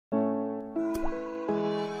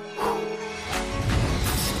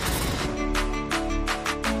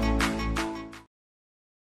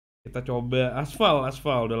Kita coba aspal.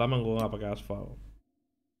 Udah lama gue nggak pakai aspal.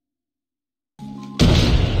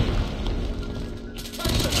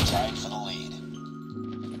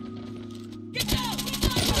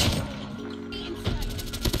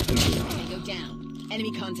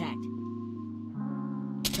 Enemy contact.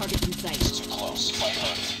 Target in sight. It's too close. Fight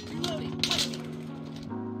hard. Reloading.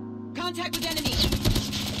 Contact with enemy.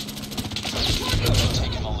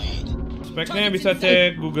 Taking the lead. Speknya bisa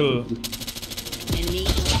cek Google. Enemy.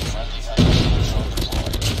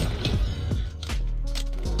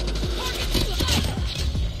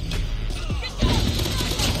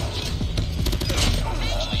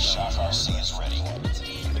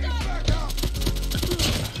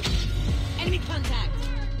 Enemy contact.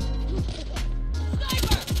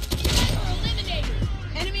 Sniper. Eliminated.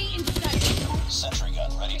 Enemy in sight. Sentry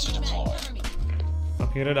gun ready to deploy.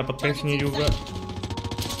 Akhirnya dapat pace-nya juga.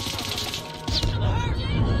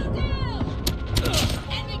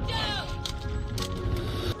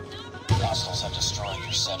 Hostiles have destroyed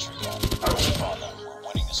your sentry gun. Keep on them. We're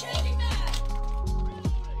winning this one.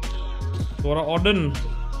 Suara Oden.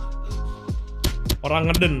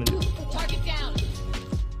 Orang ngeden. Target down.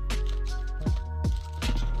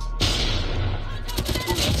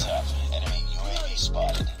 Heads up. Enemy UAV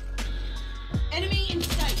spotted. Enemy in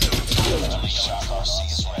sight. Enemy shock RC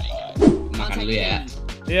is ready. Makan dulu ya.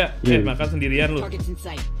 Iya, makan sendirian lu. Targets in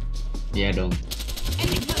sight. Iya dong.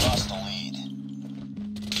 Enemy lost the lead.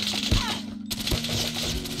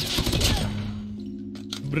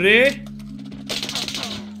 Bre,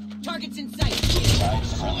 Targets in sight.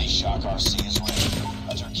 Friendly shock RC is ready.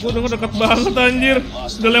 gua denger deket banget anjir.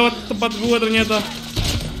 Udah lewat tempat gua ternyata.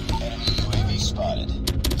 Enemy UAV spotted.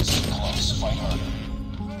 This is close. Fight harder.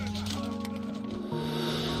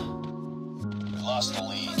 We lost the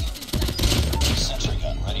lead. Sentry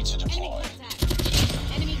gun ready to deploy.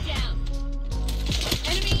 Enemy down.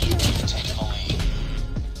 Enemy in. Taking the lead.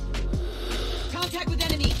 Contact with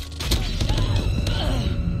enemy.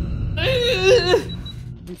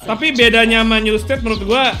 Tapi bedanya sama New State menurut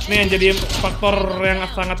gua nih yang jadi faktor yang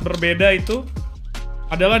sangat berbeda itu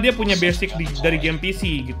adalah dia punya basic dari game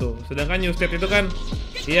PC gitu. Sedangkan New State itu kan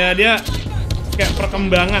ya dia kayak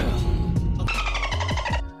perkembangan.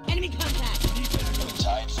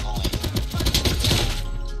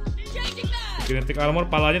 Kinetic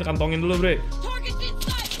armor palanya kantongin dulu, Bre.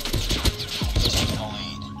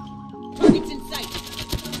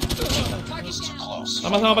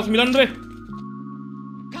 Sama-sama 49, Bre.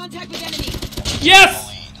 Yes!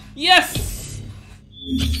 Yes!